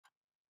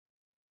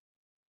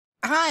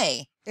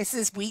Hi, this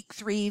is week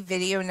 3,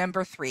 video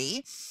number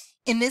 3.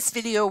 In this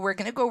video, we're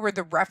going to go over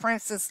the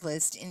references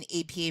list in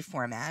APA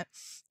format.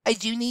 I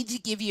do need to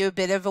give you a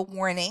bit of a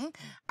warning.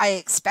 I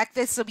expect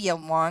this will be a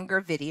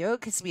longer video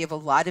because we have a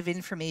lot of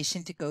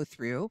information to go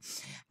through.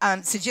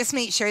 So just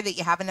make sure that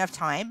you have enough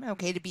time,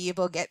 okay, to be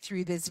able to get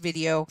through this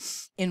video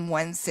in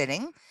one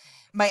sitting.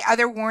 My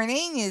other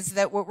warning is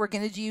that what we're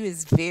going to do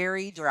is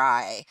very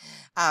dry.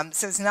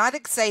 So it's not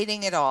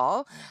exciting at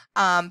all,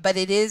 but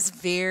it is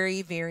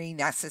very, very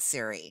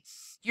necessary.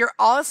 You're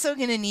also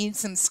going to need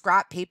some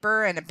scrap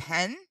paper and a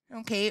pen,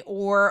 okay,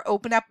 or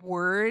open up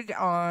Word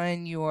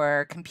on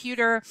your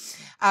computer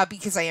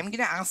because I am going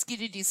to ask you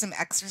to do some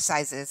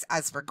exercises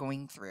as we're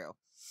going through.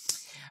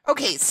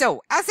 Okay,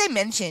 so as I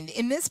mentioned,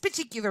 in this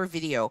particular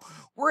video,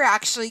 we're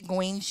actually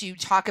going to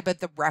talk about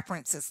the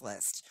references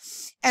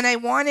list. And I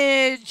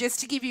wanted just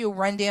to give you a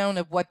rundown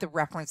of what the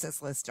references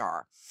list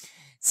are.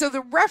 So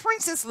the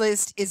references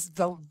list is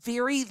the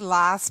very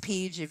last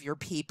page of your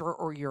paper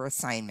or your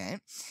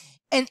assignment.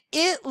 And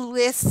it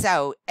lists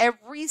out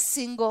every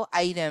single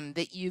item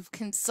that you've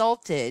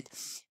consulted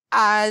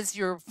as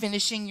you're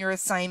finishing your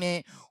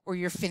assignment or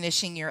you're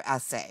finishing your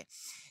essay.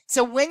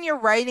 So when you're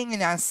writing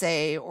an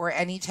essay or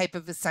any type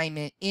of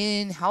assignment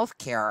in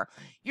healthcare,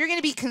 you're going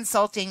to be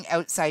consulting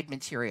outside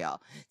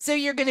material. So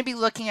you're going to be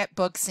looking at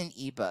books and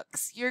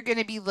ebooks. You're going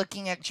to be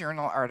looking at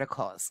journal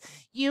articles.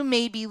 You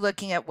may be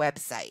looking at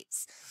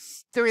websites.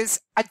 There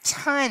is a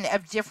ton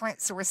of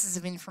different sources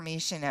of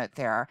information out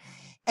there,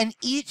 and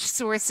each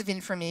source of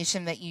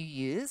information that you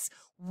use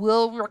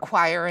will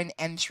require an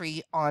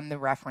entry on the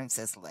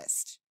references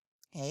list.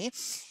 Okay?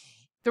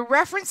 The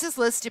references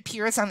list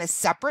appears on a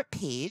separate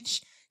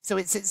page. So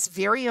it's its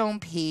very own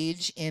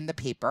page in the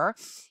paper.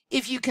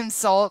 If you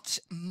consult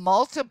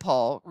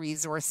multiple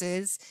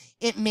resources,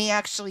 it may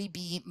actually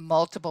be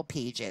multiple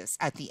pages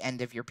at the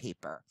end of your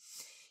paper.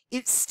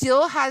 It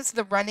still has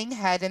the running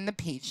head and the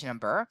page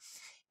number,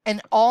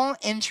 and all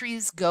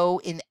entries go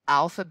in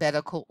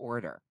alphabetical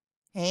order.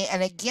 Okay?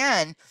 And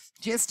again,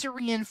 just to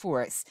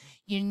reinforce,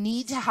 you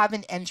need to have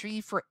an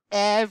entry for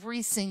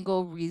every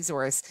single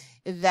resource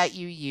that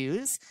you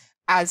use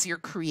as you're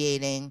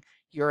creating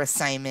your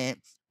assignment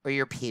or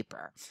your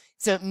paper.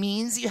 So it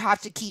means you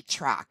have to keep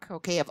track,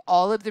 okay, of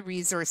all of the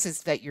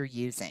resources that you're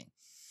using.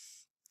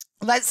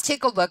 Let's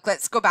take a look.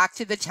 Let's go back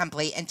to the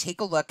template and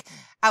take a look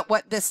at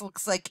what this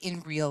looks like in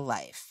real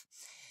life.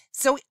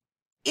 So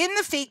in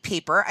the fake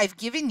paper, I've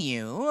given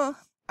you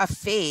a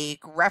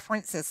fake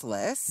references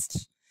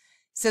list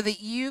so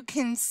that you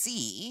can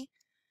see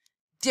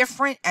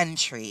different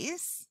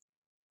entries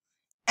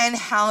and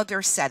how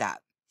they're set up.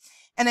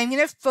 And I'm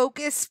going to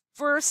focus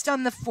first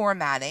on the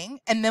formatting,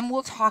 and then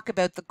we'll talk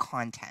about the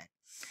content.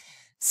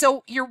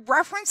 So your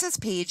references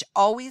page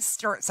always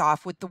starts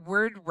off with the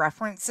word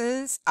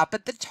references up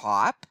at the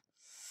top,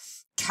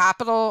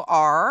 capital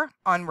R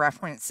on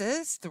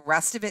references, the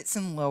rest of it's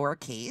in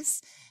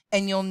lowercase,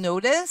 and you'll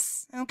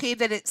notice, okay,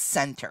 that it's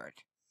centered.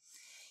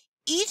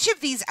 Each of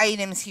these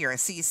items here,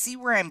 so you see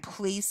where I'm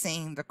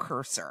placing the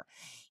cursor,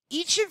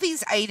 each of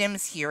these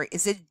items here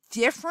is a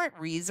different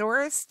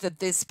resource that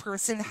this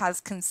person has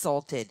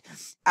consulted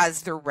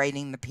as they're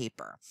writing the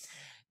paper.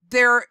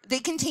 They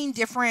contain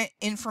different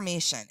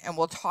information, and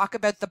we'll talk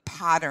about the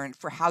pattern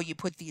for how you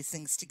put these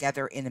things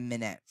together in a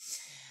minute.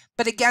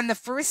 But again, the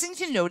first thing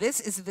to notice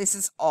is that this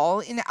is all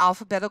in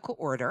alphabetical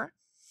order.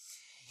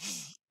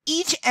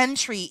 Each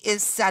entry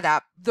is set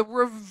up the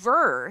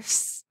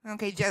reverse,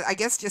 okay, I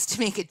guess just to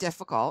make it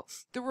difficult,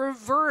 the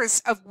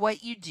reverse of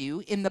what you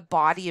do in the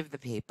body of the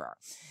paper.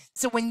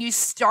 So when you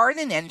start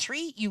an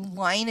entry, you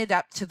line it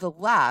up to the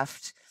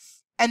left,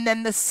 and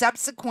then the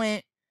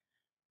subsequent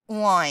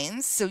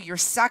lines, so your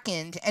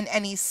second and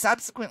any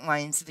subsequent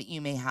lines that you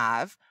may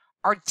have,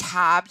 are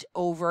tabbed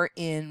over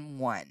in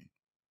one.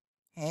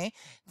 Okay,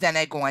 then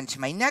I go on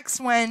to my next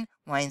one,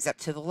 lines up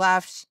to the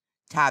left,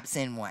 tabs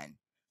in one.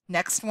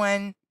 Next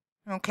one,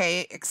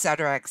 okay,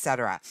 etc.,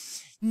 etc.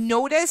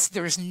 Notice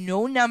there's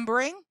no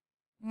numbering,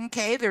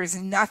 okay? There's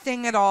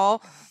nothing at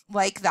all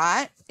like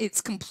that.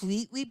 It's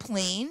completely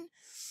plain.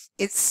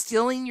 It's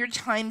still in your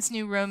Times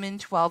New Roman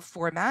 12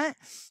 format,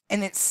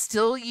 and it's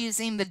still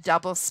using the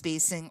double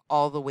spacing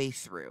all the way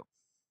through,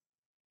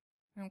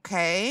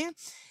 okay?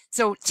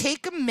 So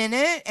take a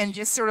minute and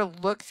just sort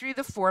of look through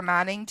the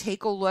formatting.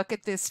 Take a look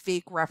at this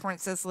fake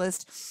references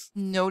list.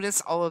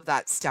 Notice all of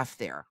that stuff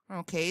there,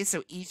 okay?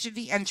 So each of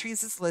the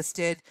entries is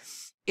listed.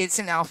 It's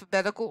in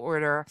alphabetical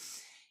order.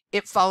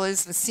 It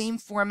follows the same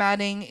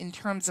formatting in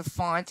terms of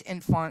font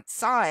and font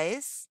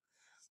size,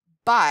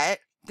 but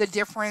the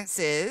difference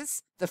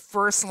is the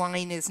first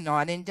line is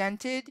not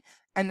indented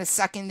and the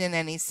second and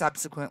any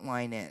subsequent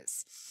line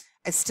is.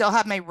 I still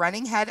have my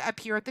running head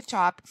up here at the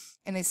top,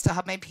 and I still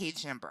have my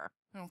page number,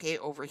 okay,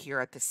 over here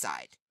at the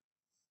side.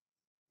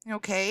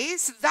 Okay,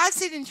 so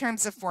that's it in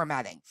terms of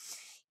formatting.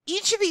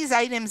 Each of these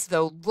items,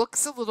 though,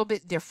 looks a little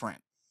bit different.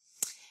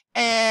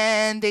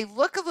 And they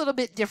look a little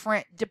bit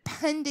different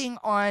depending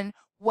on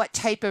what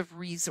type of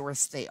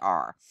resource they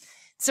are.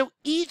 So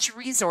each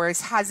resource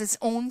has its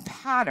own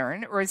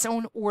pattern or its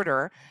own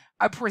order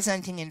of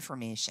presenting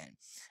information.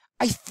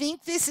 I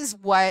think this is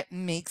what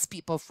makes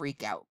people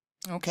freak out,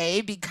 okay?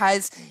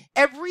 Because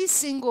every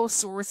single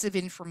source of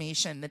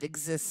information that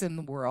exists in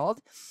the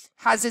world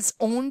has its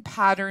own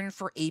pattern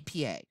for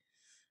APA.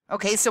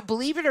 Okay, so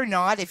believe it or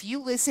not, if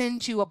you listen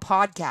to a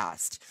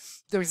podcast,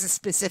 there's a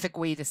specific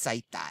way to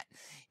cite that.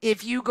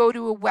 If you go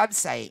to a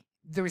website,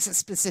 there's a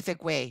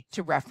specific way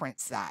to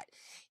reference that.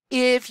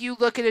 If you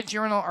look at a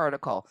journal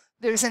article,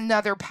 there's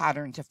another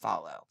pattern to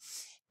follow.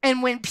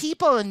 And when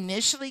people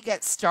initially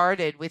get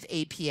started with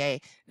APA,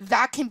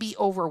 that can be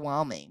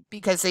overwhelming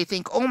because they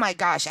think, oh my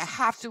gosh, I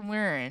have to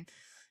learn,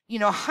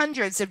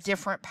 hundreds of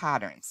different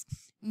patterns.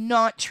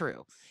 Not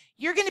true.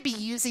 You're going to be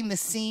using the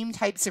same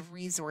types of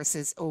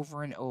resources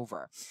over and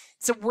over.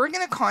 So we're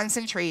going to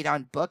concentrate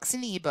on books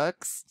and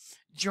ebooks,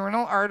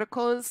 journal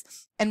articles,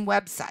 and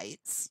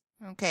websites.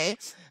 Okay.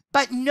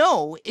 But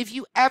no, if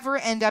you ever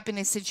end up in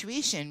a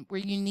situation where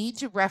you need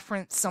to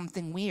reference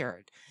something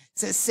weird,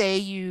 so say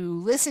you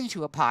listen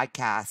to a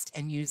podcast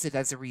and use it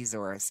as a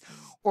resource,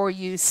 or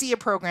you see a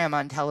program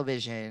on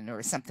television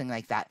or something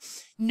like that,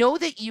 know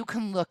that you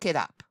can look it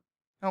up.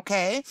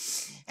 Okay.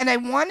 And I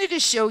wanted to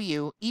show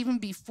you, even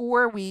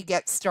before we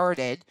get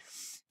started,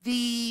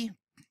 the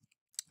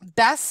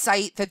best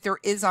site that there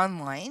is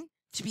online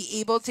to be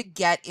able to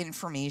get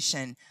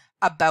information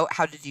about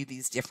how to do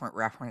these different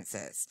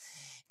references.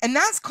 And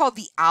that's called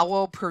the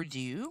OWL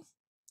Purdue,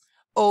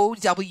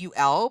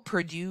 OWL,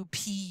 Purdue,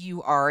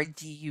 Purdue.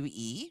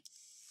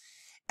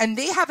 And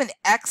they have an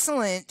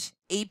excellent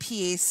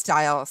APA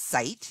style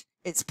site.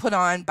 It's put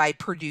on by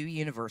Purdue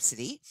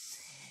University.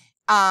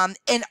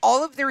 And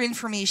all of their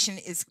information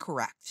is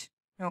correct.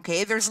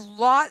 Okay, there's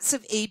lots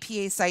of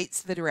APA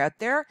sites that are out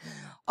there.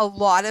 A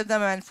lot of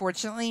them,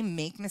 unfortunately,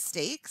 make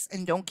mistakes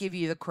and don't give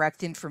you the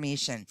correct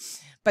information.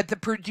 But the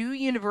Purdue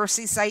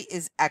University site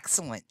is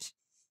excellent.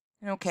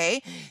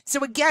 Okay,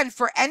 so again,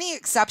 for any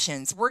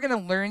exceptions, we're going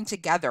to learn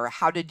together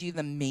how to do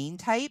the main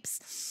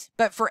types.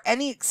 But for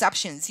any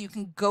exceptions, you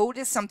can go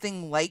to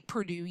something like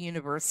Purdue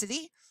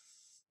University,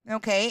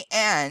 okay,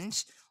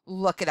 and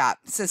look it up.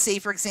 So say,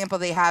 for example,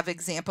 they have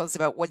examples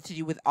about what to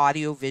do with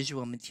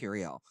audio-visual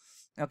material.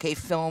 Okay,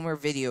 film or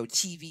video,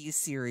 TV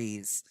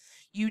series,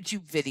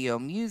 YouTube video,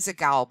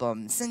 music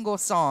album, single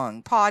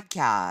song,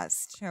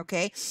 podcast.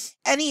 Okay,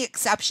 any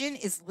exception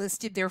is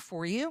listed there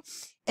for you.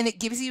 And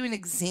it gives you an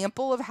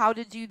example of how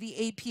to do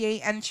the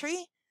APA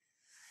entry.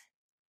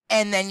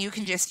 And then you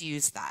can just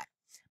use that.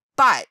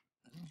 But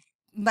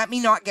let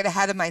me not get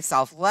ahead of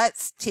myself.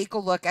 Let's take a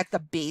look at the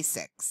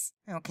basics.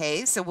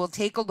 Okay, so we'll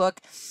take a look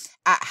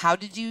at how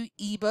to do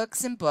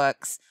ebooks and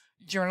books,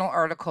 journal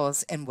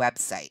articles, and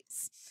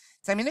websites.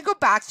 So I'm going to go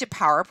back to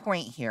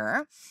PowerPoint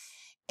here.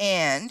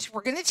 And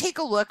we're going to take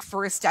a look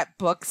first at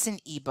books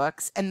and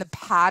ebooks and the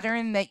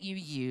pattern that you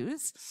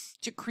use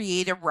to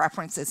create a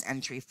references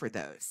entry for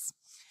those.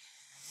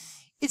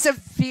 It's a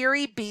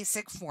very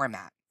basic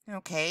format.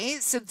 Okay,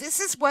 so this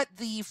is what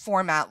the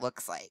format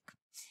looks like.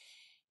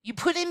 You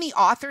put in the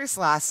author's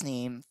last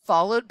name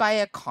followed by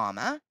a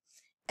comma,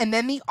 and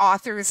then the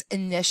author's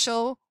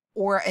initial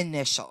or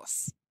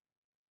initials.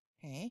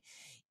 Okay,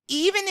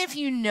 even if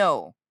you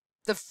know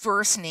the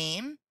first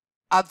name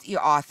of the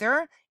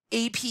author,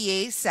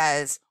 APA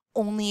says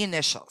only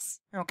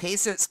initials. Okay,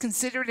 so it's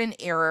considered an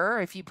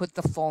error if you put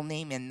the full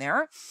name in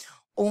there.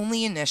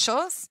 Only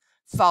initials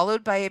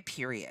followed by a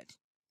period.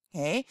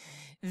 Okay,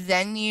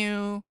 then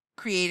you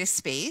create a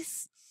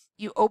space,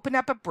 you open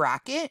up a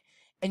bracket,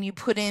 and you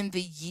put in the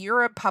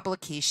year of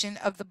publication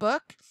of the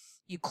book,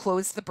 you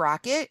close the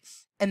bracket,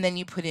 and then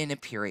you put in a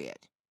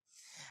period.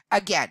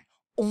 Again,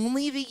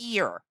 only the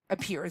year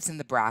appears in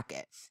the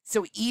bracket.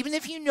 So even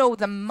if you know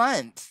the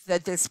month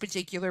that this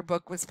particular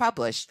book was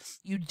published,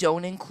 you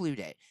don't include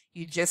it.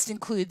 You just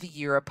include the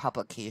year of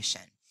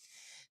publication.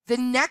 The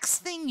next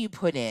thing you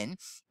put in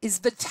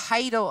is the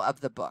title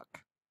of the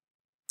book.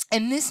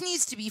 And this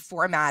needs to be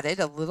formatted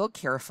a little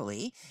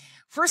carefully.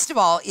 First of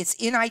all, it's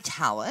in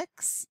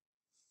italics.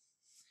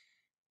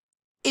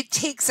 It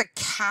takes a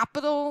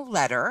capital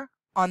letter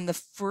on the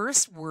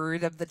first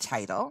word of the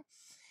title,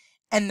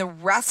 and the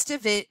rest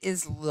of it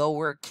is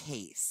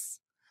lowercase,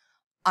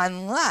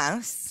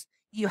 unless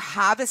you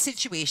have a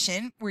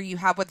situation where you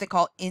have what they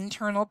call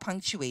internal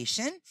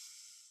punctuation.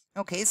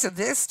 Okay, so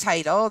this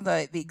title,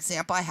 the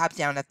example I have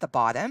down at the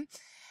bottom,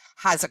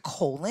 has a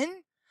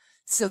colon.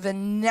 So the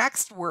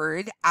next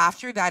word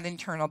after that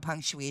internal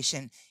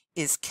punctuation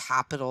is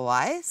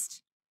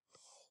capitalized.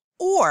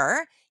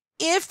 Or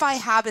if I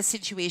have a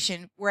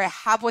situation where I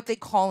have what they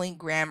call in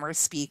grammar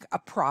speak a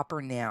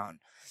proper noun.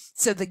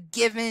 So the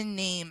given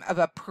name of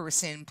a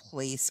person,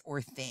 place,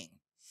 or thing.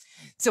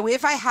 So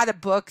if I had a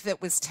book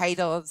that was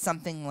titled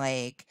something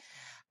like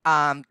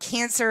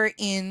Cancer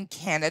in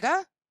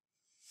Canada,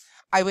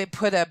 I would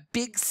put a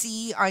big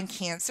C on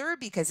cancer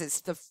because it's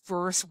the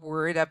first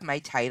word of my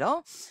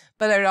title,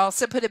 but I'd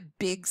also put a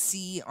big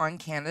C on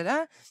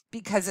Canada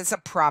because it's a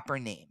proper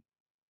name.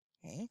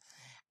 Okay.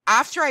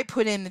 After I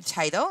put in the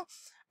title,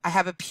 I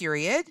have a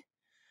period,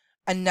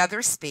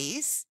 another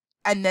space,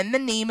 and then the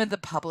name of the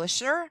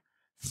publisher,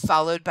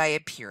 followed by a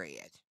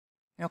period.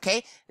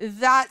 Okay,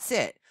 that's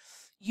it.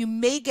 You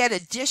may get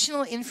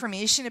additional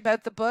information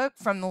about the book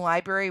from the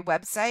library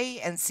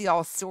website and see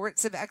all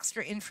sorts of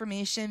extra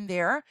information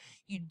there.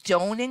 You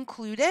don't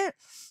include it.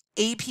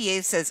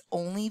 APA says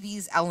only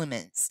these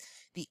elements: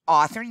 the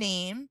author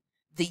name,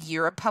 the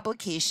year of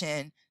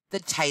publication, the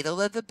title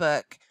of the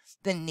book,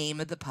 the name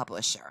of the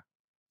publisher.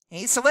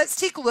 Okay, so let's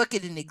take a look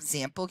at an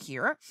example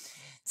here.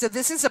 So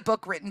this is a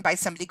book written by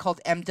somebody called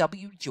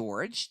M.W.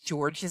 George.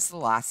 George is the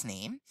last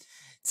name.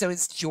 So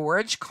it's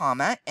George,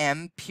 comma,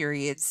 M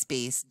period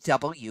space,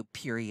 W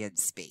period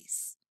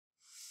space.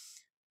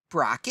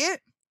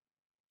 Bracket,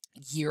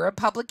 year of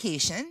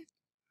publication,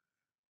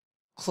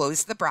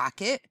 close the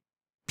bracket,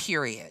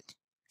 period,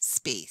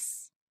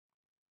 space.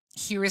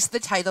 Here is the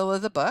title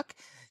of the book,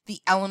 The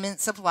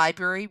Elements of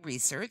Library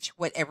Research,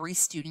 What Every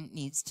Student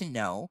Needs to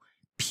Know,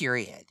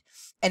 period.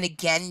 And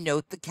again,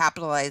 note the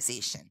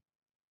capitalization.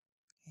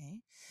 Okay.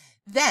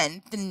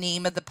 Then the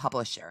name of the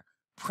publisher,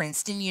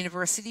 Princeton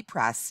University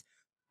Press,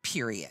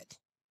 period.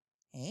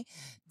 Okay.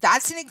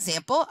 That's an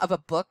example of a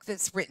book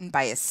that's written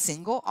by a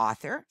single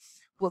author.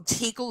 We'll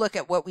take a look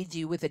at what we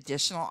do with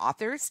additional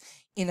authors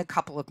in a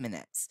couple of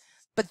minutes.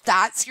 But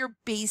that's your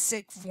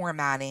basic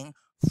formatting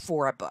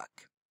for a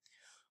book.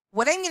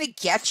 What I'm going to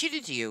get you to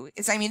do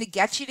is I'm going to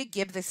get you to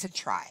give this a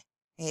try.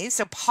 Okay,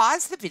 so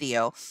pause the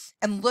video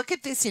and look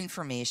at this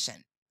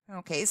information.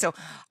 Okay, so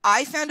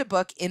I found a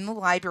book in the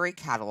library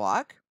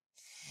catalog,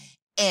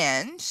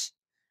 and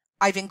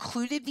I've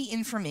included the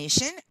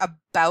information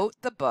about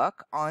the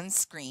book on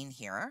screen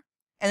here,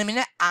 and I'm going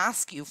to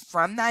ask you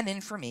from that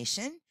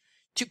information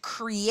to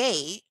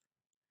create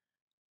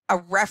a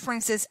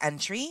references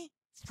entry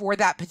for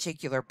that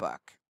particular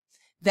book.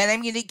 Then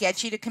I'm going to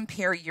get you to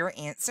compare your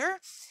answer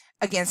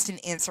against an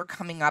answer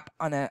coming up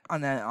on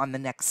the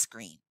next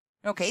screen.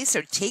 Okay,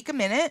 so take a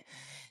minute.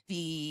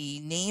 The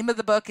name of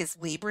the book is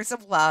Labors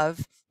of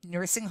Love,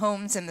 Nursing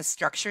Homes and the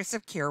Structures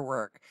of Care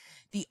Work.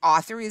 The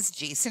author is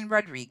Jason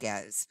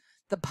Rodriguez.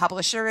 The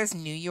publisher is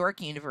New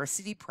York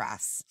University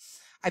Press.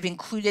 I've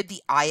included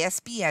the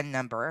ISBN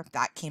number,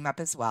 that came up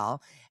as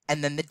well,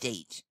 and then the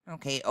date,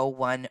 okay,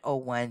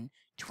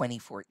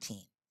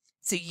 01/01/2014.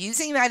 So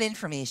using that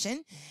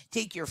information,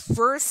 take your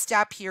first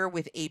step here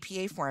with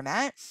APA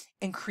format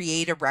and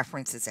create a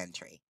references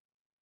entry.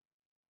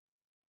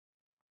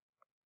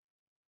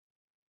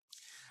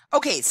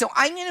 Okay, so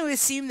I'm going to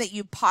assume that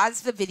you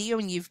paused the video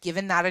and you've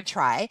given that a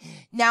try.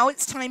 Now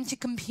it's time to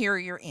compare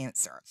your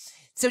answer.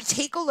 So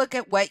take a look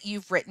at what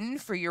you've written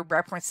for your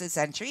references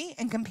entry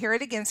and compare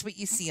it against what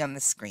you see on the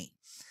screen.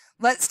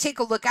 Let's take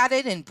a look at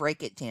it and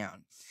break it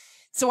down.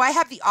 So I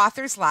have the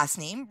author's last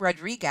name,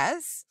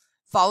 Rodriguez,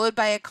 followed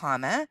by a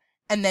comma,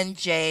 and then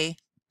J,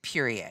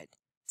 period,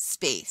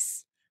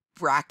 space,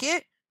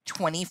 bracket,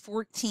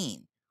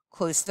 2014,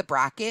 close the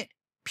bracket,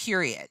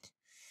 period.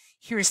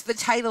 Here's the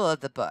title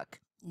of the book,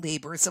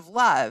 Labors of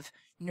Love,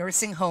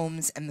 Nursing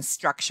Homes and the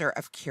Structure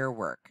of Care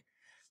Work.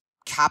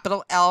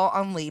 Capital L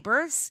on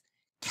labors,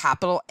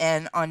 capital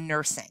N on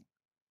nursing.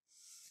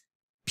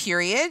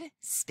 Period,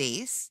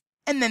 space,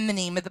 and then the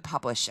name of the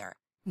publisher,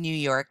 New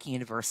York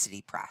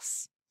University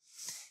Press.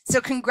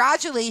 So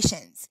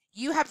congratulations,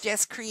 you have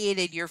just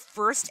created your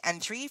first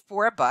entry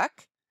for a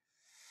book.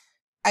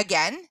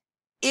 Again,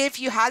 if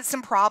you had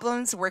some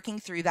problems working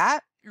through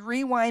that,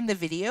 rewind the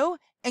video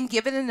and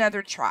give it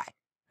another try.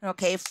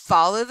 Okay,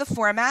 follow the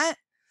format.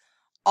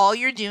 All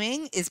you're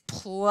doing is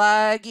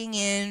plugging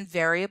in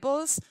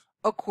variables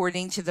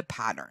according to the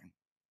pattern.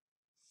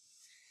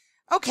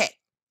 Okay,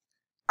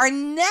 our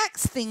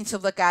next thing to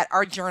look at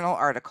are journal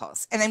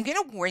articles. And I'm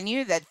going to warn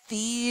you that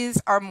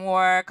these are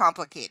more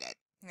complicated.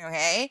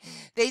 Okay,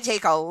 they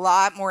take a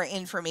lot more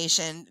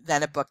information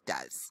than a book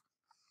does.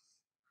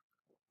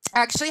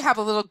 I actually have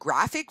a little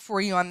graphic for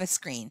you on the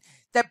screen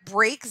that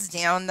breaks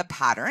down the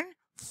pattern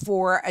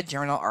for a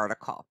journal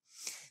article.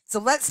 So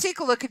let's take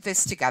a look at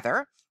this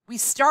together. We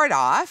start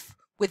off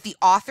with the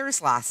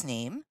author's last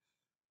name,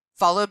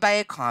 followed by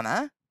a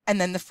comma, and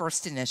then the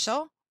first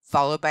initial,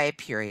 followed by a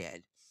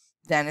period,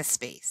 then a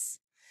space.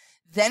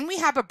 Then we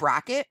have a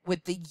bracket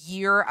with the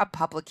year of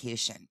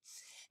publication.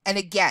 And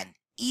again,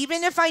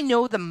 even if I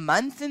know the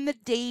month and the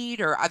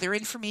date or other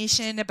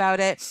information about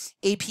it,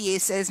 APA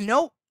says,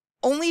 no,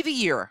 only the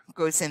year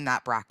goes in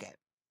that bracket.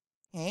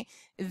 Okay,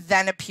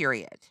 then a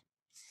period.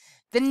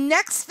 The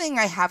next thing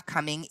I have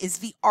coming is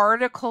the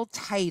article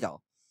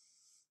title.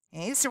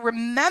 Okay, so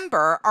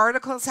remember,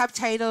 articles have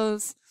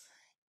titles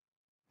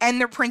and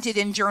they're printed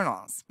in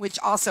journals, which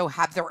also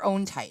have their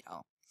own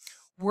title.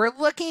 We're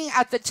looking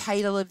at the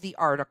title of the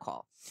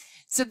article.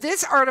 So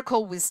this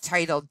article was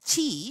titled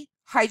Tea,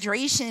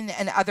 Hydration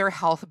and Other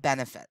Health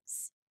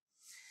Benefits.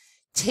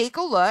 Take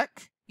a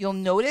look. You'll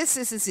notice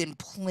this is in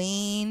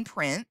plain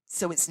print,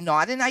 so it's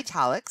not in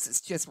italics, it's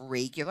just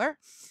regular.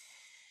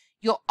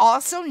 You'll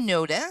also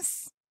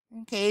notice,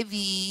 okay,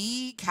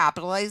 the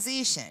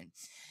capitalization.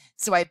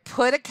 So I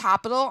put a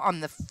capital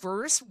on the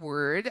first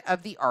word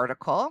of the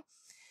article.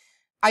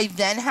 I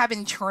then have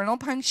internal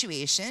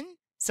punctuation.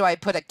 So I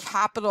put a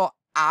capital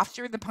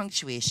after the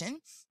punctuation,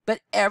 but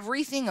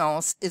everything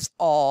else is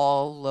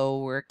all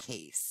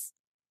lowercase.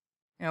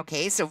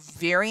 Okay, so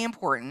very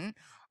important.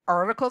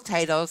 Article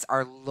titles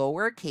are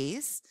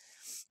lowercase,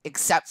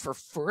 except for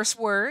first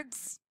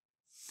words,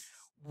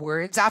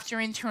 words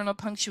after internal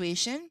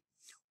punctuation,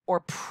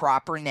 or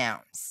proper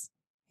nouns.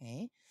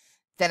 Okay,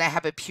 then I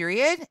have a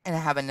period and I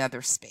have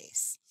another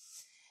space.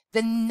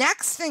 The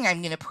next thing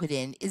I'm going to put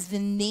in is the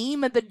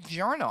name of the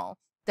journal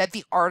that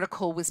the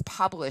article was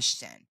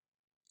published in.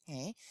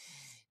 Okay,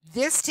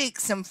 this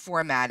takes some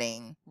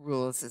formatting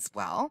rules as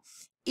well.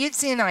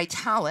 It's in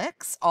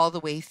italics all the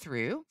way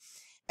through,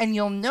 and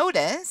you'll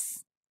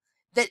notice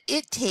that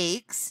it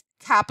takes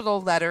capital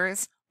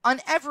letters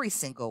on every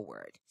single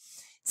word.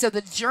 So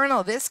the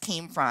journal this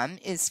came from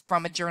is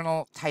from a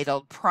journal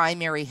titled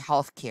Primary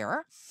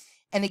Healthcare.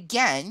 And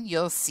again,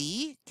 you'll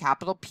see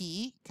capital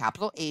P,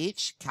 capital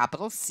H,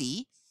 capital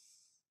C,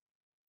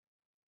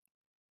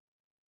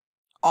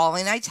 all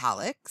in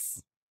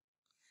italics.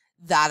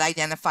 That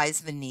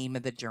identifies the name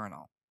of the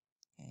journal.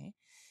 Okay.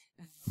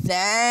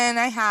 Then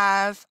I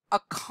have a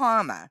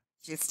comma,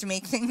 just to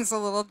make things a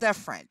little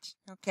different.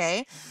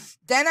 Okay.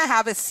 Then I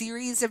have a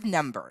series of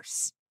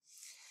numbers.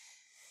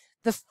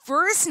 The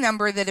first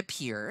number that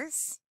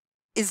appears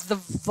is the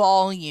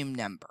volume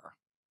number.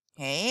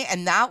 Okay,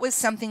 and that was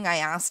something I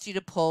asked you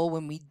to pull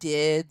when we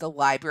did the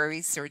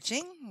library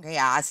searching. Okay,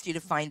 I asked you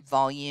to find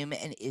volume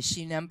and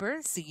issue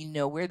numbers so you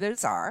know where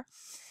those are.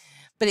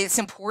 But it's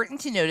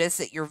important to notice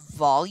that your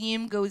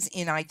volume goes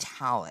in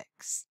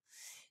italics.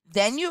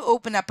 Then you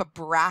open up a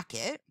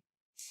bracket,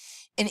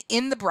 and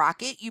in the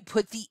bracket you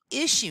put the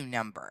issue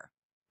number,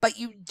 but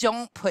you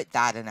don't put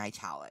that in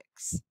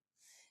italics.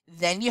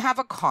 Then you have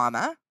a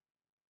comma.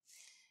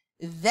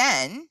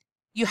 Then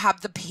you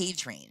have the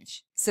page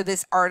range. So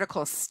this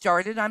article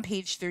started on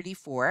page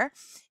 34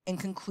 and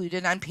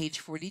concluded on page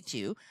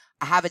 42.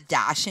 I have a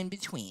dash in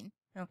between,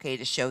 okay,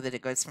 to show that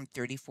it goes from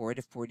 34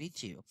 to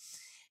 42.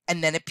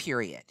 And then a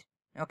period,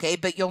 okay?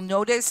 But you'll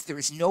notice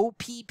there's no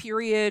P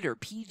period or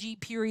PG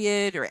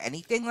period or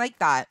anything like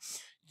that,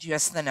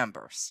 just the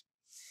numbers.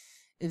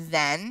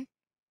 Then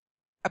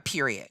a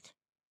period.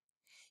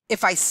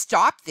 If I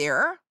stop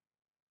there,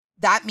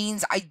 that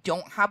means I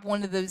don't have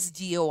one of those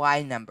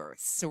DOI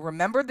numbers. So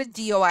remember, the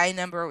DOI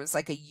number was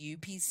like a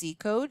UPC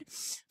code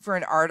for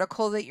an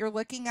article that you're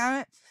looking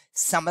at.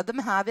 Some of them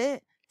have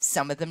it,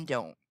 some of them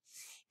don't.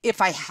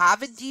 If I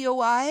have a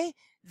DOI,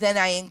 then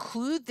I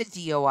include the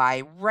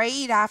DOI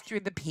right after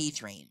the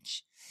page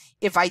range.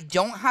 If I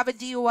don't have a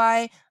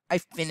DOI, I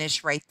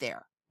finish right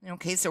there.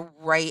 Okay, so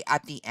right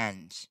at the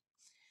end.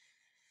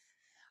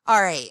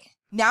 All right.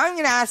 Now I'm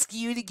going to ask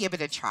you to give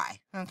it a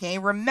try, okay?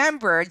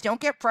 Remember, don't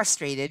get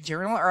frustrated.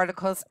 Journal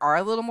articles are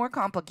a little more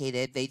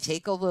complicated. They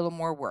take a little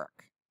more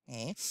work,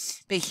 okay?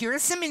 But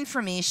here's some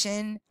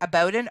information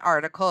about an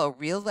article, a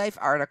real-life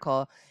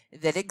article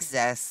that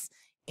exists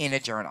in a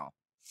journal.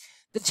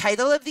 The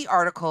title of the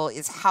article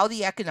is How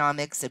the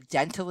Economics of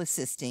Dental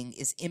Assisting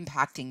is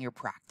Impacting Your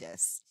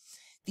Practice.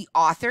 The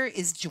author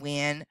is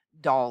Joanne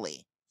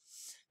Dolly.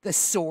 The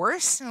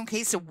source,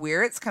 okay, so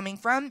where it's coming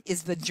from,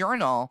 is the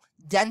journal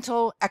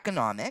Dental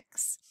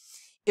Economics.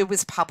 It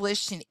was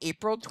published in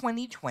April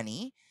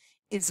 2020.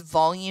 It's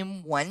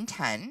volume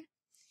 110,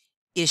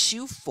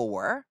 issue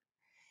 4,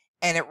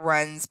 and it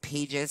runs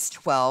pages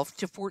 12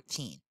 to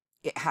 14.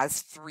 It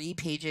has 3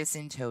 pages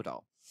in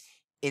total.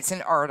 It's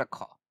an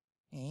article.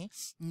 Okay.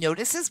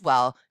 Notice as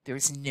well,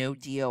 there's no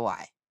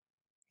DOI.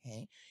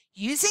 Okay.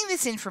 Using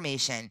this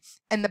information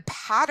and the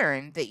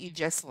pattern that you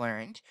just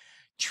learned,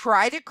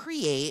 try to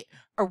create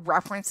a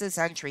references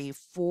entry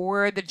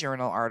for the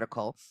journal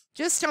article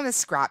just on a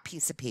scrap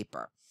piece of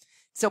paper.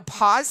 So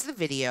pause the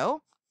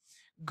video,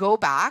 go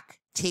back,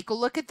 take a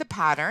look at the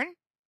pattern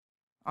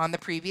on the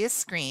previous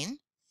screen,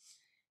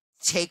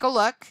 take a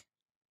look,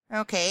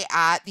 okay,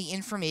 at the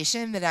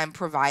information that I'm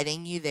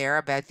providing you there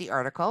about the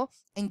article,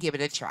 and give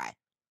it a try.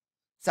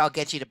 So I'll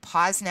get you to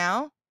pause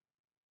now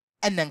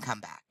and then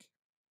come back.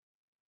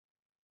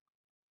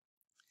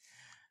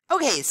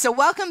 Okay, so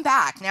welcome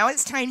back. Now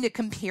it's time to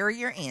compare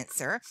your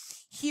answer.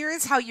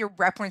 Here's how your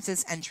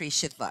references entry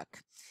should look.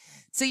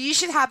 So you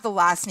should have the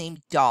last name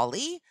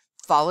Dolly,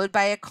 followed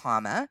by a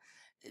comma,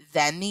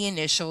 then the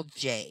initial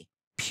J,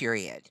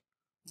 period.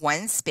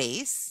 1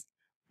 space,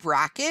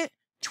 bracket,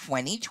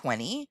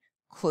 2020,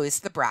 close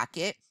the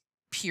bracket,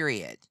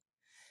 period.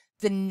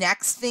 The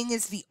next thing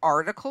is the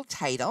article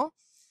title,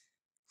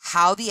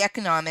 How the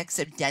Economics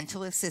of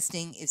Dental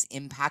Assisting is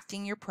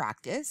Impacting Your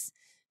Practice.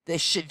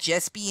 This should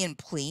just be in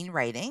plain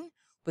writing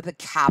with a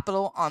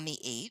capital on the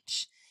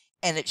H,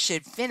 and it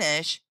should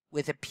finish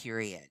with a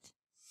period.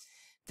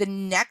 The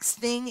next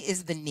thing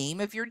is the name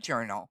of your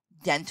journal,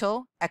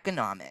 Dental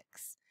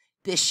Economics.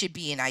 This should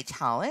be in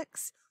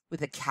italics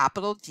with a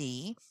capital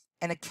D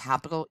and a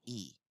capital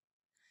E.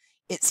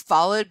 It's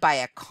followed by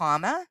a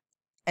comma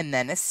and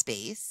then a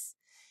space,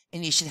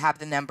 and you should have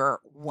the number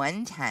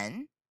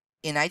 110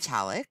 in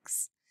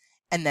italics,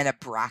 and then a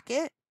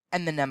bracket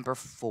and the number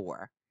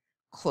 4.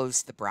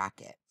 Close the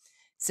bracket.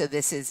 So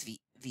this is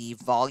the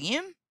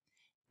volume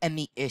and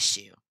the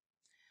issue.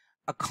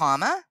 A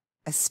comma,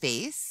 a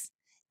space,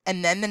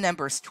 and then the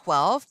numbers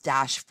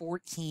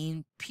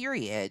 12-14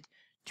 period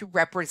to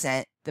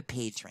represent the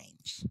page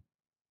range.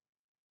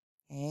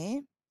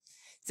 Okay.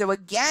 So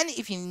again,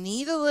 if you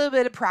need a little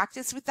bit of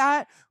practice with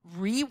that,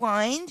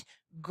 rewind,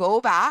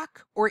 go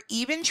back, or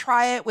even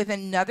try it with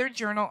another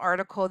journal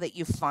article that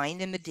you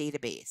find in the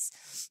database.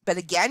 But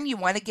again, you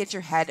want to get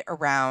your head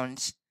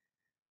around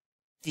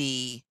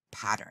the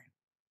pattern.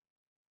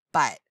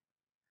 But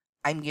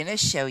I'm going to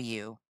show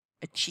you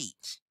a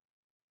cheat.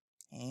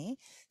 Okay?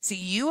 So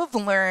you have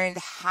learned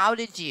how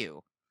to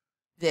do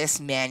this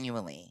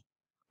manually.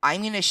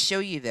 I'm going to show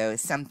you, though,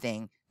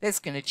 something that's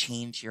going to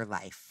change your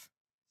life.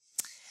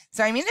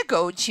 So I'm going to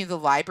go to the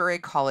Library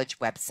College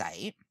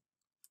website,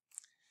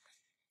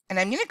 and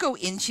I'm going to go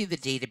into the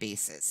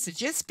databases. So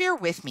just bear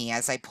with me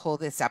as I pull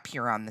this up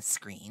here on the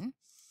screen.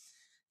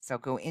 So I'll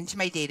go into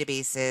my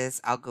databases.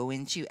 I'll go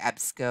into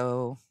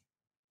EBSCO.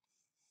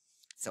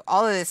 So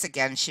all of this,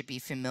 again, should be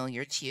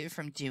familiar to you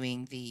from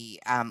doing the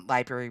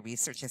library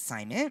research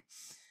assignment.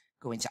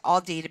 Go into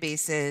all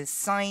databases,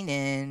 sign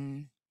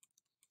in.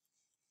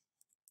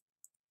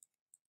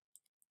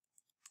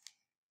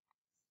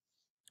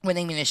 What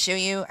I'm going to show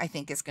you, I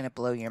think, is going to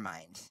blow your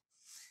mind.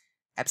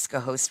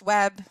 EBSCO host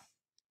web.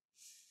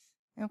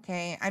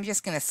 Okay, I'm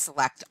just going to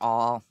select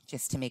all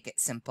just to make it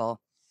simple.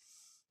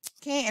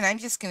 Okay, and I'm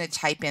just going to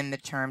type in the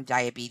term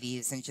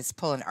diabetes and just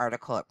pull an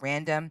article at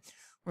random.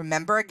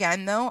 Remember,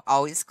 again, though,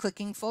 always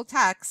clicking full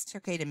text,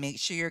 okay, to make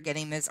sure you're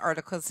getting those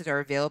articles that are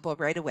available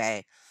right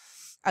away.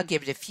 I'll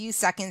give it a few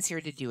seconds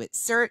here to do its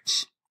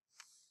search.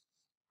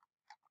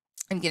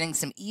 I'm getting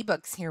some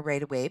ebooks here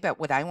right away, but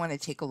what I want to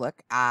take a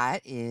look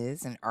at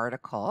is an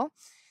article.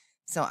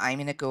 So I'm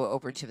going to go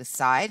over to the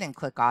side and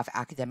click off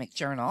academic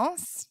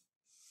journals.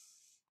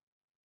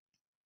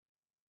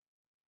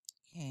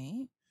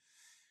 Okay.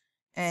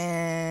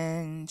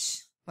 And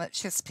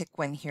let's just pick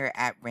one here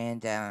at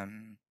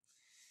random.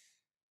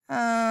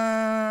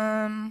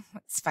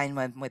 Let's find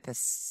one with a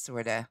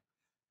sort of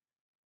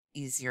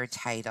easier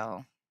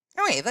title.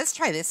 Okay, let's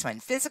try this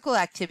one. Physical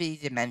activity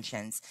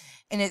dimensions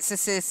and its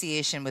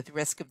association with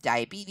risk of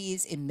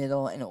diabetes in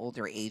middle and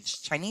older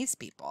aged Chinese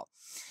people.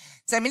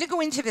 So I'm going to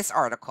go into this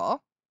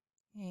article.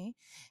 Okay.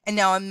 And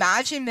now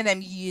imagine that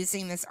I'm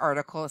using this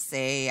article,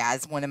 say,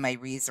 as one of my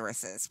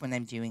resources when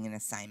I'm doing an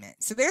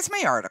assignment. So there's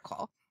my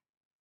article.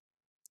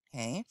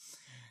 Okay.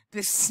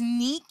 The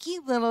sneaky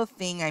little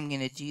thing I'm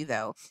going to do,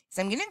 though, is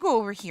I'm going to go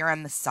over here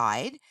on the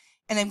side,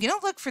 and I'm going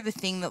to look for the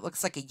thing that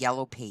looks like a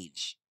yellow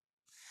page.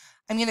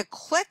 I'm going to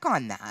click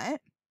on that,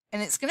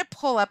 and it's going to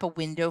pull up a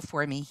window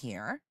for me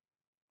here.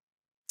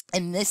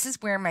 And this is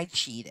where my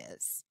cheat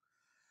is.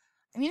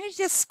 I'm going to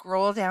just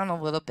scroll down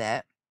a little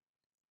bit,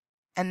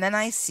 and then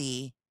I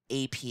see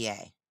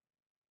APA.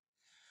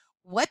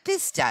 What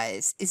this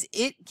does is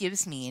it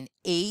gives me an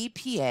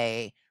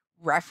APA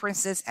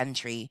references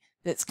entry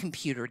that's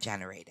computer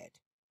generated.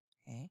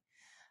 Okay.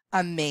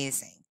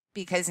 Amazing,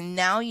 because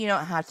now you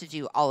don't have to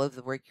do all of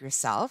the work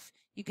yourself.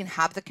 You can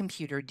have the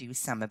computer do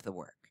some of the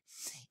work.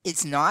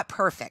 It's not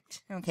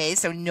perfect. Okay,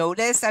 so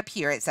notice up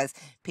here it says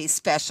pay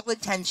special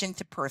attention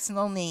to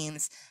personal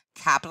names,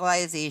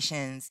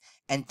 capitalizations,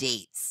 and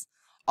dates.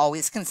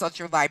 Always consult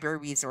your library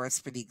resource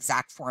for the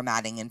exact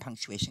formatting and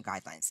punctuation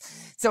guidelines.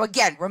 So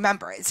again,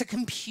 remember, it's a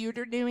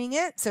computer doing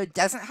it, so it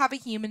doesn't have a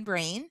human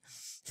brain.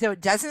 So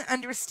it doesn't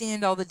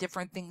understand all the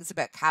different things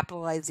about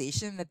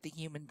capitalization that the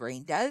human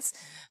brain does,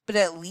 but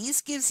at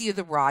least gives you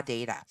the raw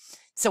data.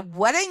 So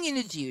what I'm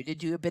going to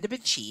do a bit of a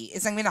cheat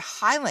is I'm going to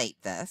highlight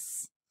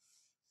this.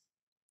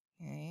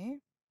 Okay,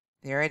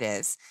 there it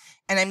is.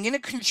 And I'm going to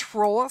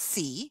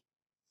Control-C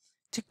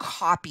to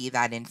copy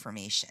that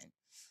information.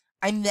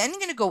 I'm then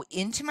going to go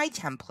into my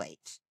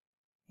template.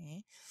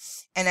 Okay,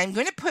 and I'm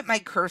going to put my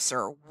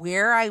cursor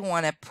where I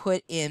want to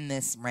put in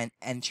this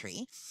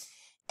entry.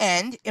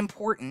 And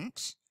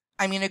important,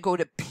 I'm going to go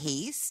to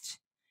paste,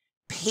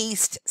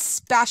 paste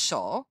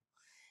special,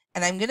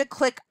 and I'm going to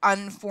click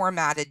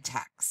unformatted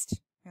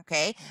text.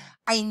 Okay,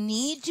 I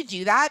need to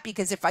do that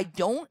because if I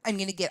don't, I'm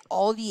going to get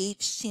all the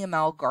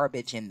HTML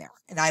garbage in there,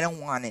 and I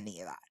don't want any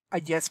of that. I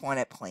just want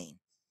it plain.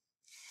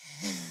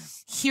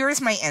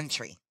 Here's my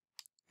entry.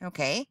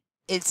 Okay,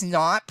 it's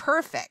not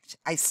perfect.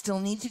 I still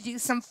need to do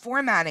some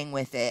formatting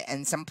with it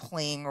and some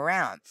playing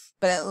around,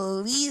 but at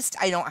least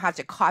I don't have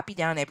to copy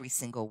down every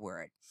single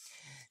word.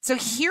 So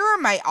here are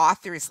my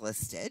authors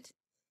listed.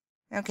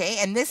 Okay,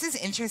 and this is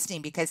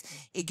interesting because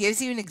it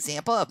gives you an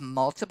example of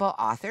multiple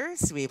authors.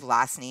 So we have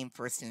last name,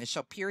 first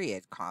initial,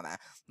 period, comma,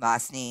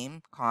 last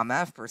name,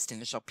 comma, first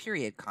initial,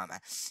 period,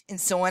 comma,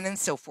 and so on and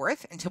so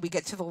forth until we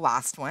get to the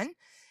last one.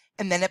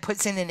 And then it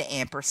puts in an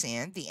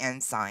ampersand, the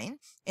end sign,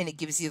 and it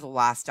gives you the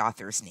last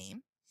author's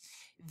name.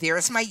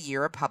 There's my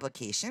year of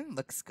publication.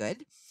 Looks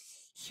good.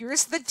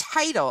 Here's the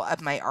title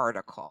of my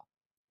article.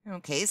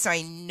 Okay, so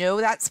I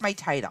know that's my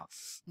title.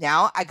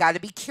 Now I got to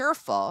be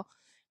careful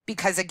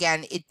because,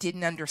 again, it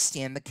didn't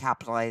understand the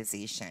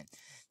capitalization.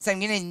 So I'm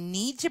going to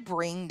need to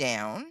bring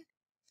down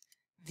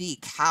the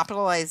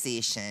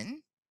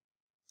capitalization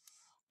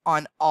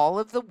on all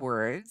of the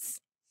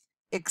words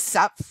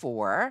except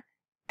for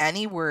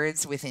any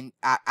words within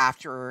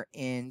after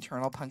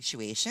internal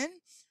punctuation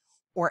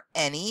or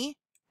any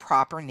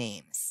proper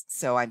names.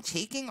 So I'm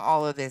taking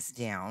all of this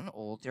down: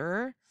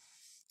 older,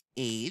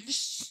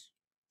 aged,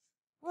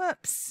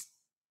 whoops,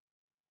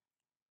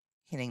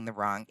 hitting the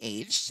wrong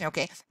age.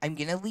 Okay, I'm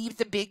going to leave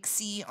the big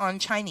C on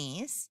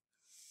Chinese,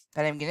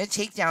 but I'm going to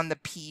take down the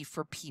P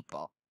for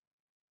people.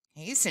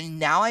 Okay, so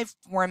now I've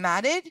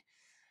formatted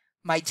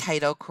my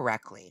title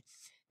correctly.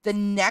 The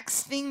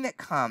next thing that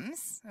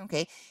comes,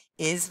 okay,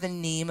 is the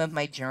name of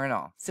my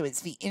journal. So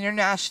it's the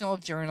International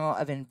Journal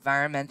of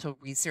Environmental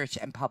Research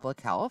and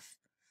Public Health.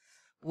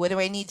 What do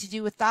I need to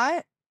do with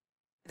that?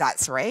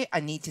 That's right, I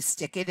need to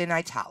stick it in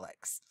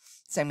italics.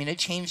 So I'm going to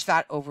change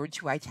that over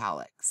to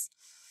italics.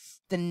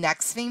 The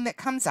next thing that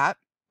comes up,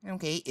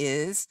 okay,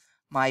 is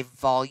my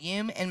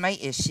volume and my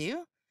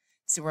issue.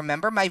 So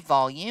remember, my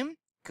volume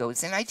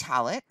goes in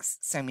italics,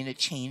 so I'm going to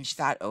change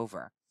that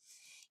over.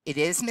 It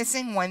is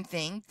missing one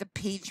thing, the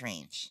page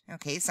range.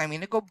 Okay, so I'm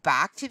going to go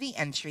back to the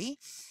entry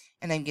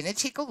and I'm going to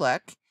take a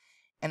look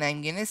and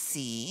I'm going to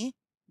see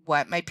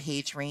what my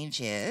page range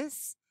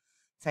is.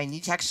 So I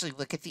need to actually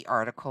look at the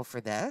article for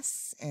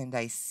this, and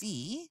I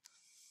see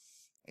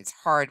it's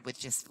hard with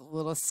just a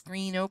little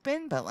screen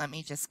open, but let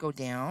me just go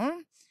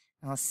down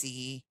and I'll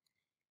see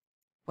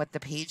what the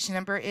page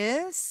number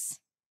is.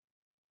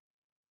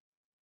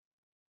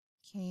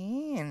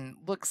 Okay, and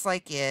looks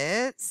like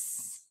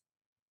it's,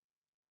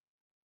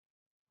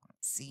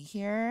 let's see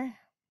here.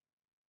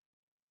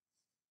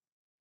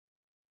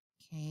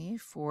 Okay,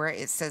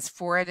 it says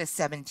 4 out of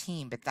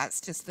 17, but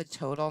that's just the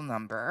total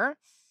number.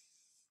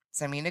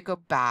 So I'm going to go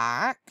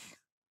back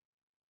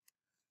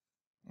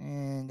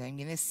and I'm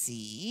going to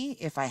see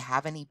if I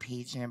have any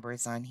page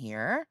numbers on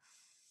here.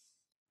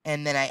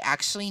 And then I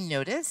actually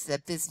noticed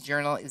that this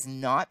journal is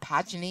not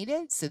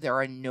paginated, so there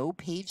are no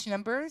page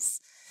numbers.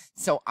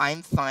 So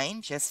I'm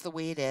fine just the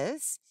way it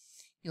is.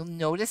 You'll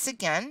notice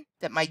again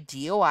that my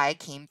DOI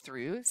came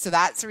through, so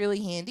that's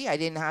really handy. I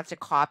didn't have to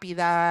copy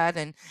that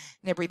and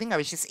everything. I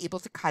was just able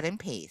to cut and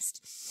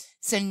paste.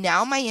 So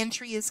now my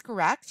entry is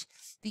correct.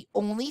 The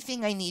only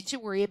thing I need to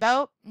worry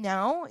about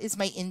now is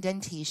my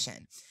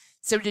indentation.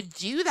 So to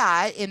do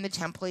that in the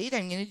template,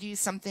 I'm going to do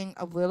something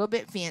a little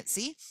bit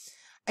fancy.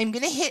 I'm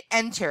going to hit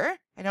enter.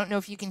 I don't know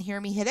if you can hear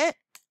me hit it.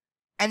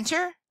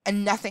 Enter,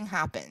 and nothing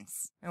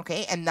happens.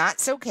 Okay, and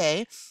that's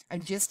okay.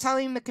 I'm just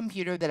telling the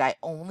computer that I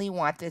only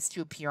want this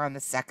to appear on the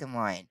second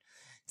line.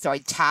 So I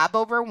tab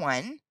over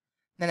one,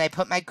 then I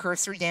put my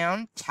cursor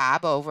down,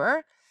 tab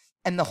over,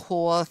 and the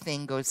whole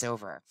thing goes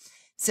over.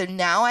 So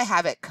now I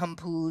have it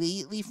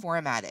completely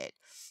formatted.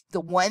 The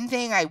one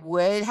thing I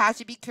would have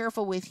to be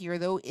careful with here,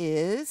 though,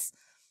 is,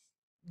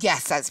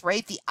 yes, that's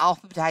right, the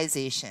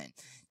alphabetization.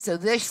 So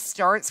this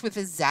starts with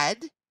a Z,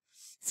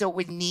 so it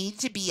would need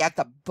to be at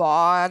the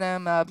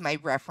bottom of my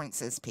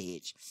references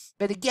page.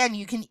 But again,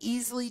 you can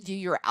easily do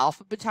your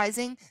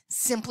alphabetizing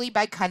simply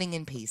by cutting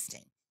and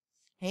pasting.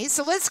 Okay,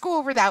 so let's go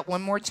over that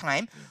one more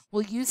time.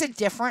 We'll use a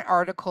different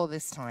article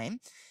this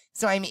time.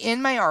 So I'm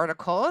in my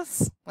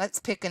articles. Let's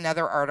pick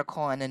another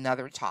article on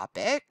another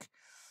topic.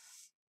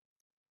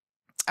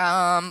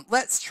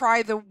 Let's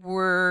try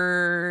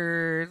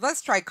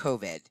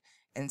COVID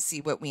and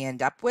see what we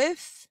end up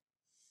with.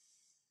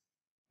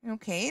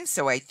 Okay,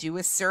 so I do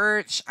a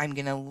search. I'm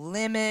going to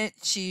limit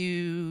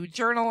to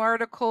journal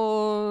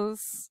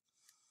articles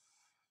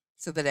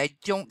so that I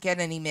don't get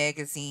any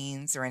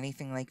magazines or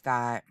anything like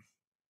that.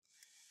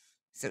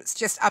 So it's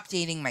just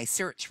updating my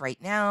search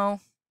right now.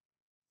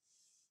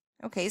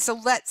 Okay, so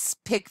let's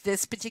pick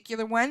this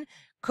particular one.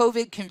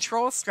 COVID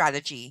control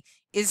strategy.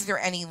 Is there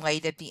any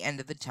light at the end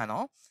of the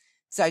tunnel?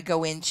 So I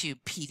go into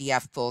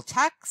PDF full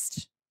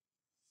text.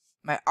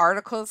 My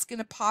article is going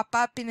to pop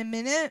up in a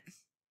minute.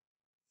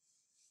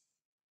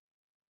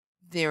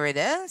 There it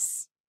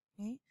is.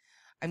 Okay.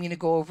 I'm going to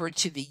go over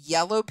to the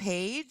yellow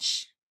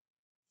page.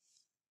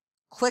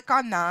 Click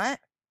on that.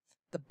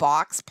 The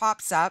box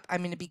pops up. I'm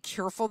going to be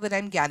careful that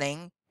I'm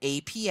getting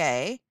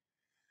APA.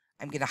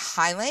 I'm going to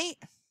highlight.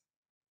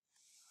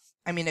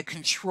 I'm going to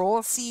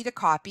Control C to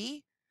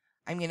copy.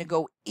 I'm going to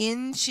go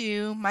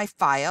into my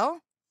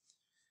file.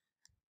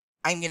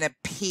 I'm going to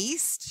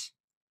paste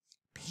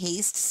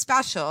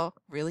special,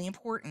 really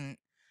important,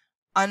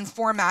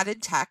 unformatted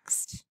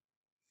text.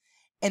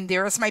 And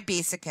there's my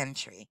basic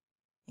entry.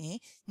 Okay.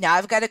 Now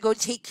I've got to go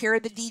take care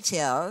of the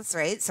details,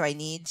 right? So I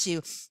need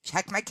to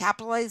check my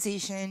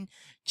capitalization,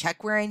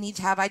 check where I need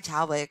to have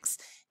italics,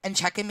 and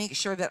check and make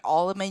sure that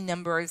all of my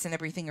numbers and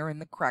everything are in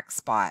the correct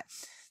spot.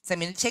 So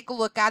I'm going to take a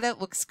look at it.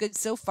 Looks good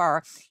so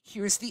far.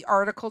 Here's the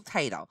article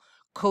title,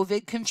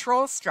 COVID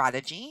Control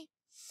Strategy.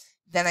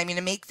 Then I'm going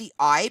to make the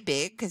I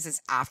big because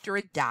it's after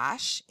a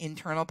dash,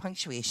 internal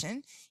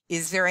punctuation.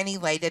 Is there any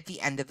light at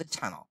the end of the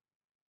tunnel?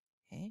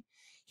 Okay.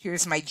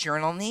 Here's my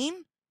journal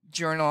name,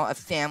 Journal of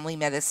Family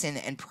Medicine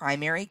and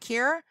Primary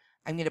Care.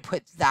 I'm going to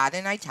put that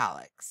in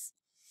italics.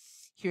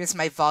 Here's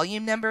my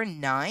volume number,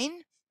 9.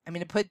 I'm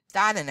going to put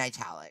that in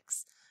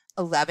italics.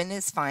 11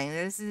 is fine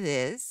as it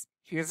is.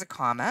 Here's a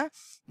comma.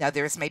 Now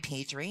there's my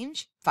page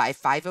range,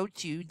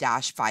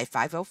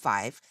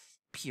 5502-5505,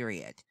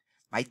 period.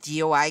 My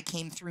DOI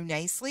came through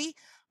nicely.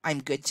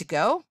 I'm good to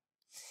go.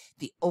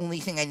 The only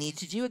thing I need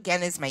to do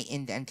again is my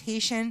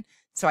indentation.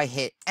 So I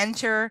hit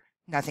enter,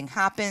 nothing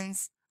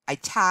happens. I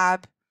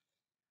tab,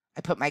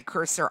 I put my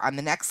cursor on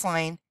the next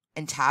line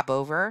and tab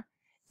over,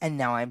 and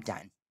now I'm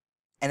done.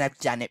 And I've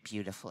done it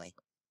beautifully.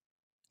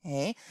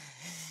 Okay.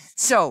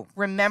 So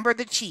remember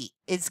the cheat.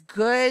 It's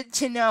good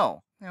to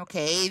know,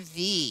 okay,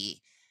 the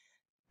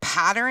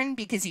pattern,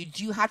 because you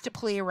do have to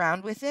play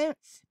around with it,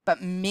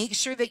 but make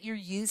sure that you're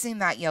using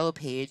that yellow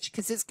page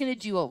because it's going to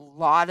do a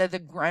lot of the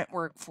grunt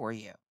work for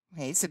you,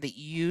 okay, so that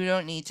you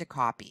don't need to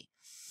copy.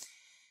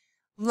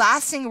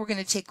 Last thing we're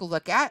going to take a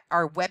look at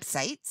are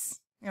websites,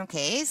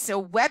 okay,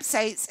 so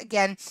websites,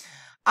 again,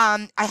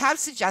 I have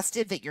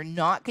suggested that you're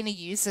not going to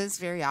use those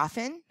very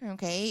often,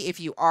 okay?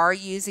 If you are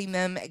using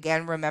them,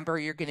 again, remember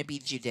you're going to be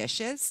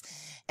judicious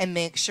and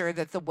make sure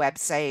that the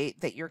website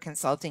that you're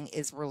consulting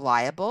is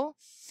reliable.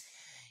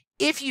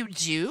 If you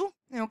do,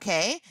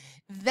 okay,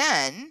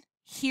 then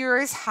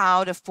here's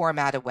how to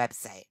format a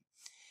website.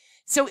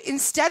 So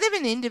instead of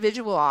an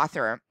individual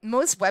author,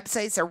 most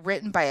websites are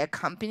written by a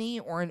company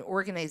or an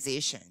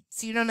organization.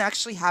 So you don't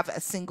actually have a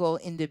single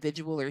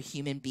individual or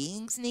human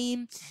being's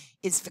name.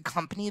 It's the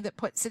company that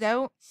puts it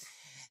out.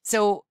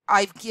 So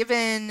I've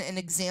given an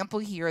example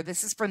here.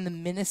 This is from the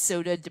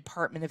Minnesota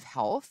Department of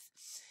Health.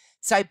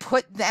 So I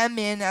put them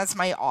in as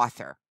my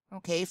author,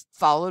 okay,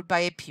 followed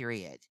by a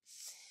period.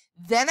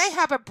 Then I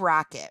have a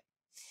bracket.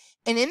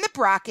 And in the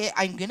bracket,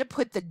 I'm going to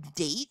put the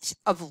date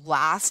of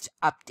last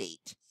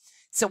update.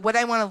 So what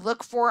I want to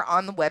look for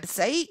on the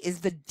website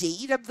is the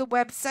date of the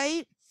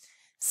website.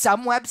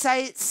 Some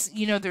websites,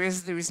 you know,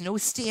 there's no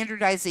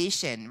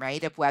standardization,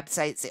 right, of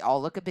websites. They all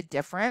look a bit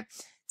different.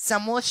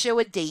 Some will show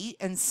a date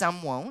and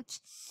some won't.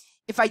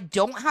 If I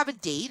don't have a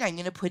date, I'm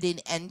going to put in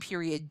N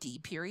period D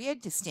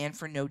period to stand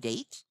for no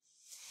date.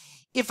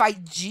 If I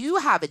do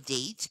have a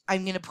date,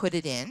 I'm going to put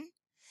it in.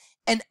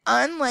 And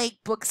unlike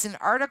books and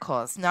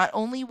articles, not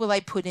only will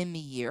I put in the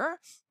year,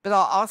 but I'll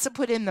also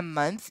put in the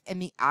month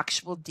and the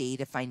actual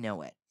date if I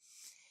know it.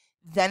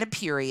 Then a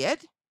period,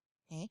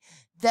 okay?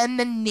 Then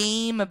the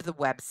name of the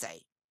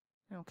website,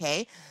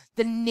 okay?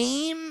 The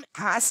name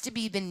has to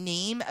be the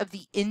name of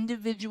the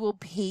individual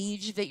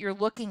page that you're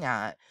looking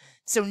at.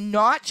 So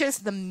not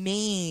just the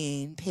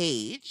main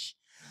page,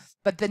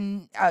 but the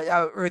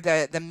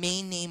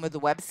main name of the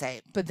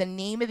website, but the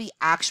name of the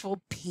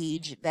actual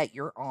page that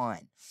you're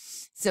on.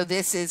 So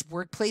this is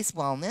Workplace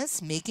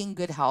Wellness, Making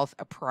Good Health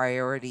a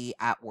Priority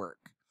at Work.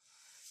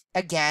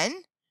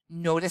 Again,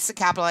 notice the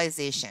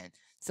capitalization.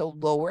 So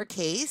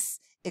lowercase,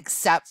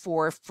 except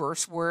for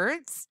first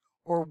words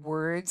or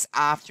words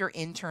after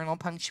internal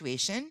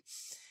punctuation.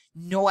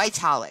 No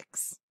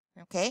italics,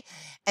 okay?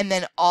 And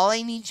then all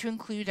I need to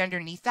include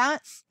underneath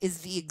that is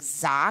the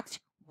exact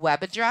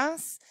web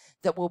address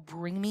that will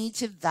bring me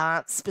to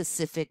that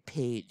specific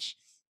page,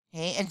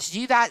 okay? And to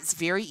do that, it's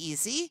very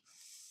easy,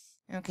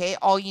 okay?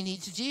 All you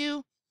need to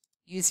do,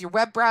 use your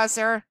web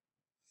browser,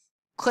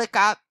 click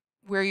up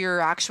where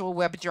your actual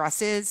web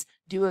address is,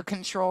 do a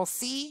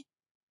Control-C,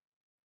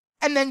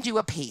 and then do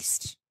a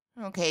paste,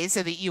 okay,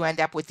 so that you end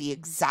up with the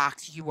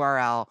exact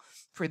URL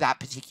for that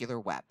particular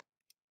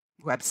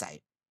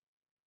website.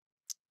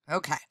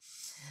 Okay,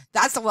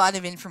 that's a lot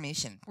of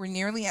information. We're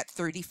nearly at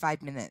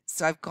 35 minutes,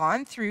 so I've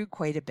gone through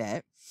quite a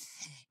bit,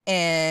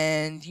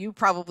 and you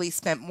probably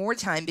spent more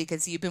time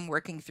because you've been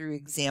working through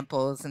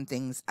examples and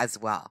things as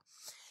well.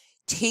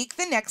 Take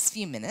the next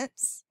few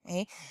minutes,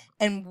 okay,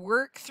 and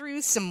work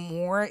through some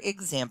more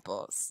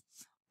examples.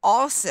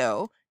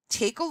 Also,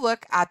 take a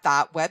look at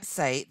that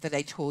website that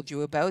I told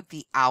you about,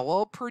 the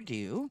OWL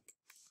Purdue,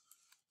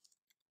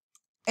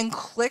 and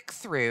click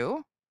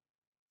through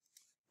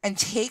and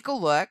take a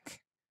look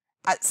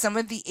at some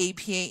of the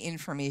APA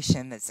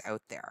information that's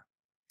out there.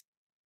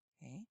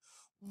 Okay.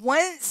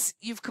 Once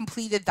you've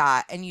completed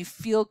that and you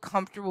feel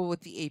comfortable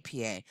with the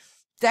APA,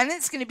 then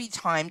it's going to be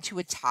time to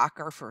attack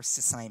our first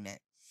assignment.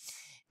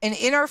 And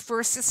in our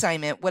first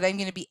assignment, what I'm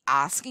going to be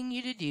asking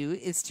you to do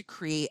is to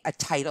create a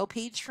title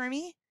page for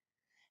me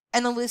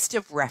and a list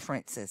of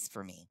references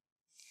for me.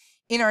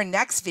 In our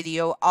next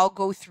video, I'll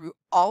go through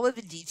all of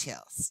the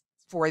details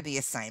for the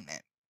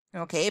assignment.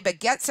 Okay, but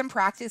get some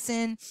practice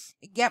in,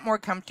 get more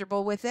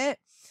comfortable with it.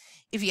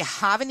 If you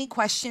have any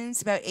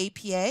questions about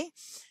APA,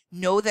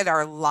 know that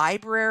our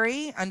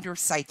library under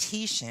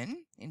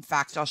citation, in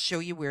fact, I'll show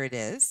you where it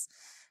is,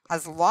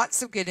 has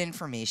lots of good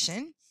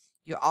information.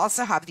 You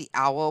also have the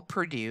OWL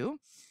Purdue.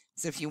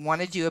 So if you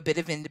want to do a bit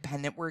of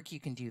independent work,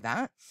 you can do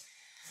that.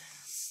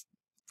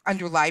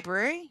 Under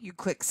library, you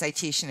click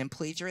citation and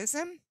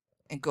plagiarism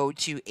and go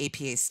to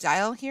APA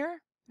style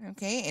here.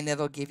 Okay, and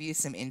it'll give you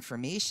some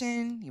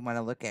information. You want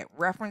to look at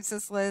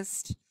references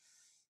list.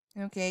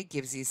 Okay,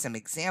 gives you some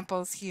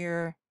examples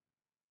here.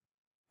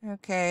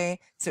 Okay,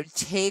 so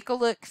take a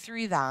look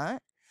through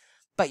that,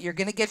 but you're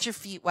going to get your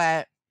feet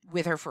wet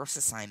with our first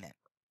assignment.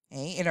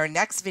 Okay, in our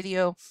next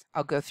video,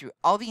 I'll go through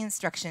all the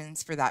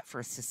instructions for that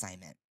first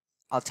assignment.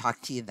 I'll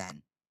talk to you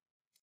then.